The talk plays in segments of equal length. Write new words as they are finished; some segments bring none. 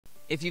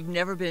If you've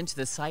never been to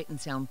the Sight and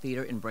Sound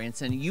Theater in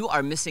Branson, you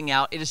are missing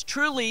out. It is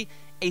truly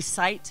a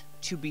sight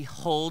to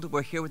behold.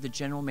 We're here with the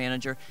general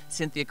manager,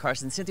 Cynthia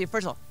Carson. Cynthia,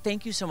 first of all,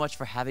 thank you so much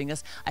for having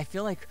us. I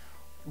feel like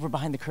we're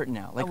behind the curtain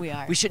now. Like, we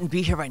are. We shouldn't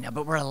be here right now,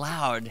 but we're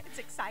allowed. It's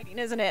exciting,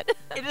 isn't it?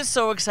 It is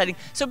so exciting.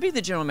 So being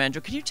the general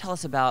manager, can you tell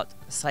us about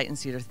Sight and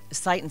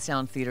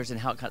Sound Theaters and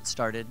how it got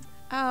started?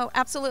 Oh,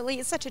 absolutely.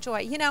 It's such a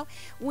joy. You know,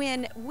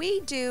 when we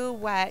do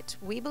what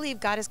we believe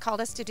God has called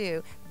us to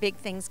do, big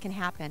things can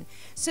happen.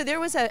 So there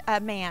was a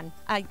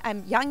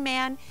young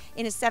man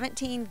in his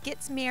 17,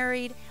 gets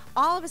married.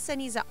 All of a sudden,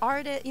 he's an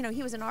artist. You know,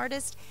 he was an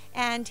artist,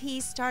 and he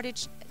started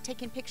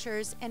taking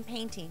pictures and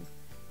painting.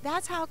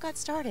 That's how it got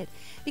started,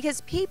 because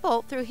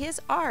people, through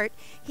his art,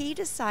 he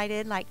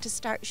decided to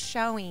start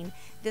showing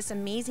this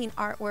amazing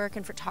artwork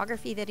and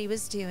photography that he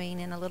was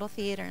doing in a little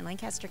theater in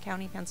Lancaster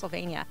County,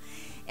 Pennsylvania.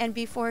 And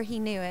before he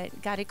knew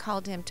it, God had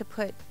called him to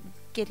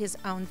get his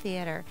own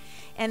theater.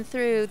 And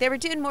they were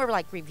doing more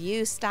like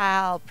review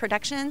style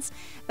productions,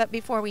 but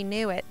before we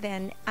knew it,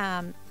 then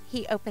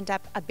he opened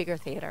up a bigger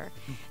theater.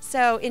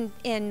 So in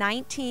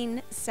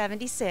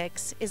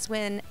 1976 is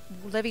when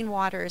Living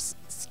Waters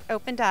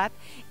opened up,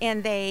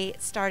 and they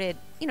started,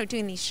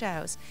 doing these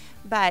shows.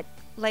 But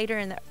later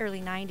in the early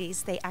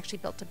 90s, they actually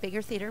built a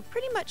bigger theater,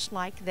 pretty much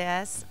like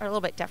this, or a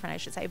little bit different, I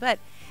should say. But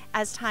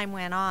as time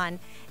went on,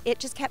 it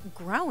just kept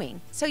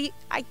growing. So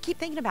I keep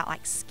thinking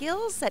about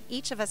skills that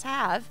each of us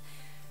have.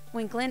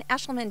 When Glenn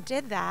Eshelman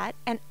did that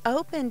and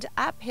opened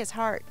up his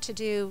heart to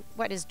do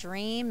what his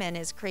dream and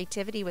his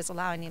creativity was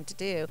allowing him to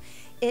do,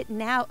 it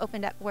now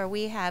opened up where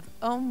we have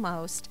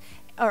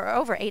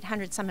over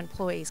 800 some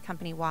employees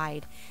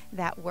company-wide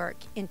that work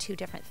in 2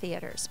 different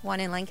theaters,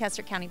 one in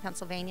Lancaster County,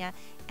 Pennsylvania,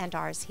 and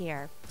ours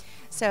here.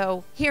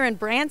 So here in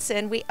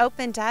Branson, we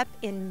opened up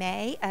in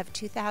May of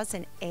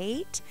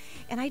 2008,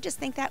 and I just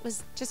think that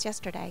was just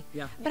yesterday.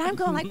 Yeah. But I'm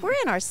going we're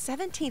in our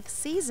 17th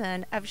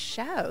season of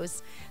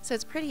shows, so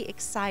it's pretty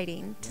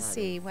exciting to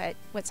see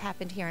what's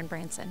happened here in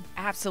Branson.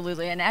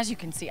 Absolutely, and as you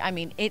can see, I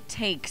mean, it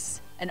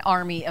takes an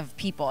army of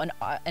people,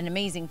 an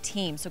amazing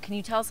team. So can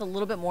you tell us a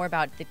little bit more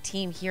about the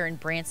team here in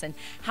Branson?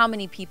 How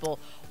many people?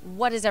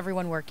 What is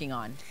everyone working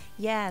on?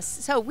 Yes,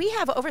 so we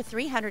have over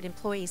 300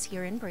 employees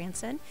here in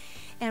Branson.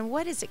 And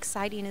what is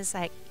exciting is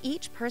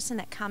each person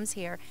that comes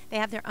here, they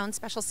have their own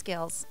special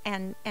skills,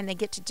 and they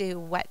get to do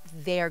what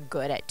they're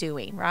good at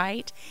doing,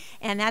 right?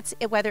 And that's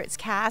whether it's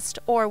cast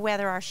or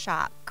whether our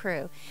shop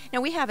crew.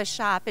 Now we have a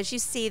shop, as you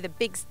see the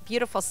big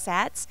beautiful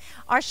sets.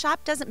 Our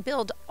shop doesn't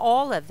build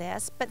all of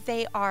this, but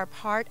they are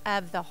part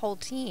of the whole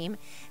team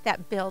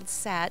that builds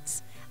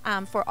sets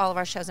for all of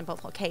our shows in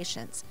both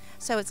locations.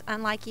 So it's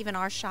unlike even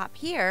our shop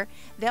here.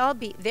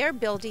 They're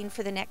building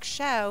for the next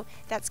show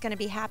that's going to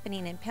be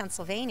happening in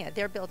Pennsylvania.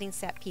 They're building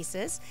set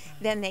pieces.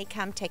 Then they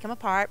come, take them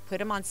apart, put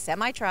them on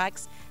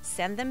semi-trucks,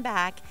 send them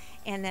back,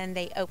 and then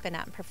they open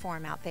up and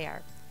perform out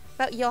there.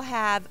 But you'll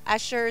have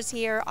ushers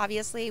here,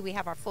 obviously. We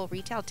have our full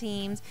retail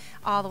teams,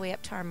 all the way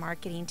up to our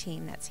marketing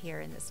team that's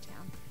here in this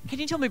town. Can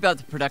you tell me about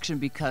the production?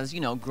 Because,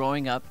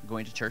 growing up,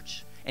 going to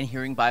church, and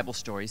hearing Bible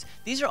stories.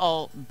 These are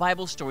all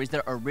Bible stories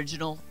that are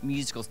original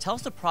musicals. Tell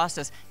us the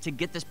process to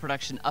get this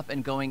production up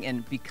and going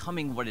and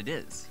becoming what it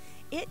is.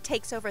 It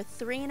takes over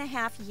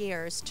 3.5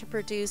 years to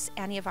produce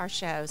any of our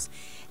shows.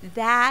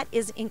 That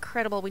is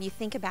incredible when you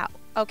think about,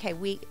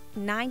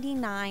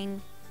 99.9,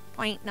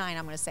 I'm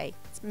going to say,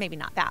 it's maybe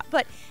not that,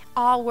 but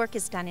all work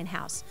is done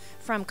in-house.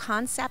 From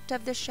concept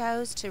of the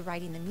shows to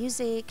writing the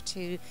music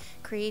to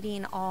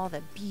creating all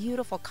the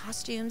beautiful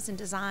costumes and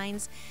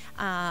designs,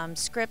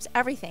 scripts,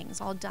 everything's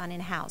all done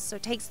in-house. So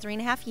it takes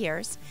 3.5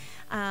 years.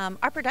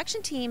 Our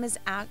production team is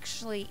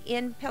actually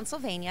in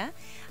Pennsylvania,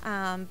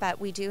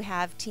 but we do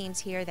have teams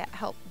here that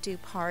help do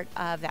part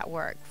of that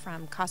work,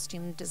 from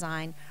costume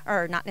design,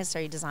 or not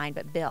necessarily design,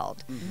 but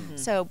build. Mm-hmm.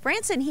 So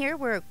Branson here,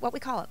 we're what we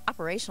call an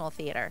operational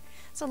theater.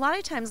 So a lot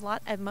of times,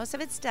 most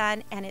of it's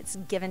done and it's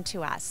given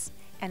to us,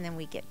 and then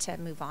we get to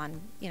move on,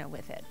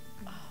 with it.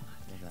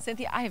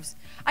 Cynthia, I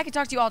could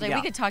talk to you all day. Yeah.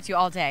 We could talk to you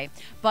all day.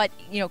 But,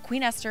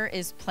 Queen Esther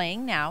is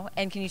playing now.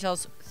 And can you tell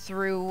us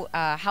through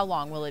how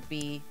long will it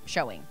be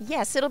showing?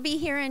 Yes, it'll be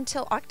here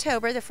until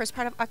October, the first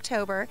part of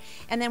October.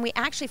 And then we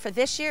actually, for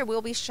this year,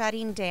 we'll be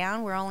shutting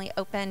down. We're only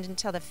opened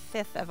until the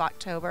 5th of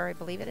October, I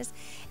believe it is.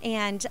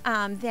 And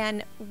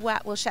then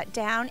we'll shut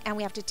down, and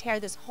we have to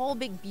tear this whole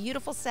big,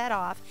 beautiful set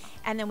off.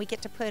 And then we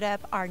get to put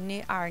up our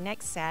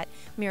next set,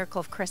 Miracle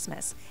of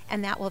Christmas.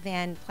 And that will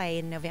then play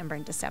in November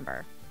and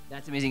December.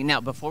 That's amazing.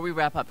 Now, before we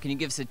wrap up, can you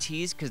give us a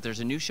tease? Because there's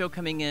a new show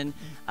coming in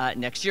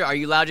next year. Are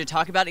you allowed to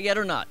talk about it yet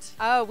or not?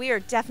 Oh, we are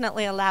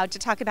definitely allowed to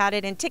talk about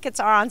it, and tickets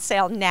are on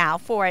sale now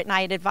for it, and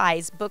I'd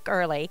advise book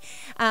early.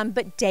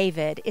 But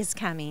David is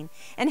coming.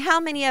 And how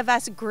many of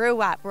us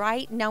grew up,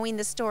 right, knowing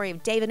the story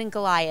of David and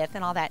Goliath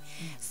and all that?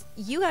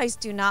 You guys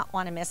do not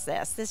want to miss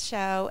this. This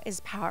show is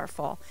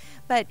powerful.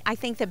 But I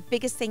think the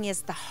biggest thing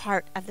is the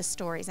heart of the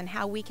stories and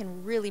how we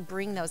can really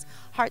bring those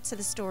hearts of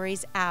the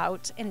stories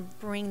out and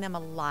bring them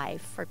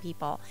alive for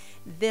people.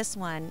 This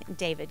one,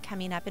 David,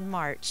 coming up in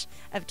March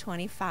of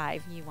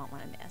 25, you won't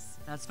want to miss.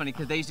 That's funny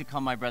because they used to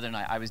call my brother and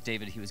I was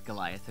David, he was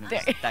Goliath, and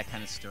it was that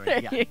kind of story.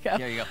 There Yeah, you go.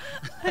 there you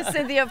go.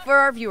 Cynthia, for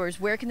our viewers,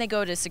 where can they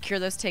go to secure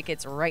those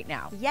tickets right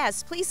now?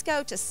 Yes, please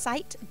go to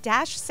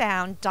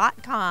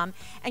sight-sound.com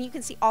and you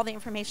can see all the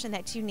information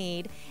that you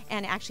need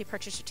and actually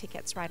purchase your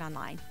tickets right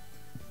online.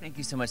 Thank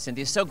you so much,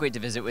 Cynthia. So great to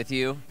visit with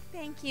you.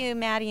 Thank you,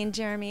 Maddie and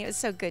Jeremy. It was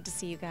so good to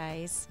see you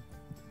guys.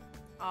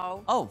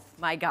 Oh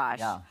my gosh.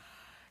 Yeah.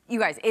 You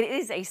guys, it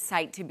is a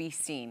sight to be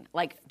seen.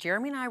 Like,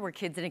 Jeremy and I were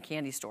kids in a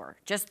candy store,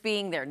 just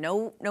being there.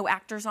 No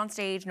actors on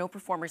stage, no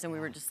performers, and we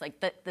were just like,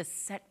 the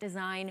set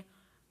design,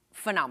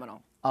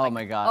 phenomenal. Oh Like,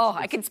 my gosh. Oh,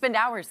 I could spend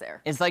hours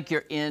there. It's like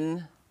you're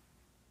in,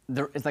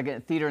 it's like a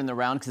theater in the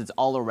round because it's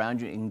all around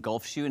you, it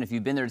engulfs you. And if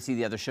you've been there to see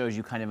the other shows,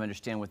 you kind of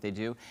understand what they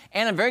do.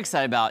 And I'm very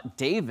excited about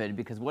David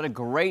because what a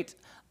great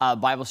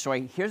Bible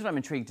story. Here's what I'm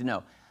intrigued to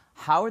know.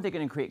 How are they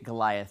going to create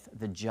Goliath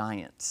the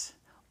giant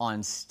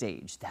on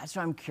stage? That's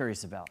what I'm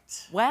curious about.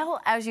 Well,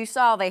 as you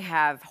saw, they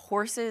have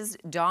horses,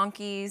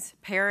 donkeys,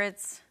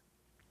 parrots,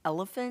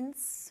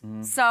 elephants.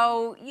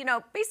 So, you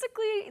know,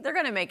 basically, they're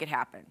going to make it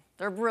happen.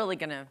 They're really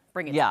going to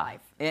bring it to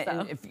life.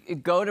 And if you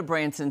go to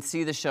Branson,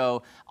 see the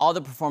show. All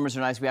the performers are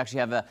nice. We actually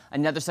have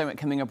another segment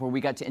coming up where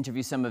we got to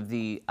interview some of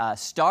the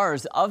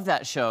stars of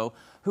that show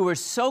who were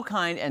so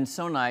kind and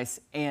so nice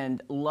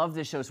and love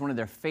this show. It's one of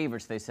their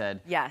favorites, they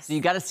said. Yes. So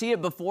you got to see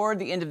it before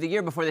the end of the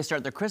year, before they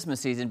start their Christmas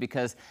season,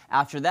 because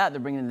after that, they're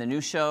bringing in the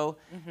new show.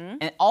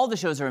 And all the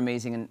shows are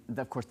amazing. And,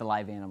 of course, the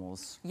live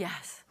animals.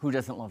 Yes. Who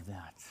doesn't love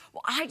that?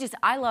 Well,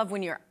 I love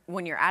when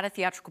you're at a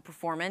theatrical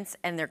performance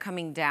and they're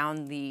coming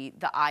down the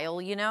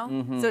aisle, you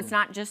know? So it's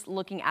not just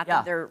looking at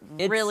them, they're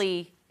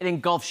really... It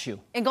engulfs you.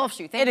 Engulfs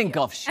you, thank you. It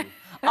engulfs you.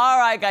 All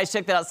right, guys,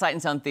 check that out, Sight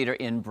and Sound Theater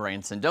in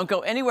Branson. Don't go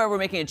anywhere. We're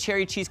making a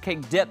cherry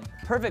cheesecake dip,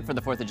 perfect for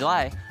the 4th of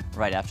July,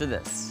 right after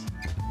this.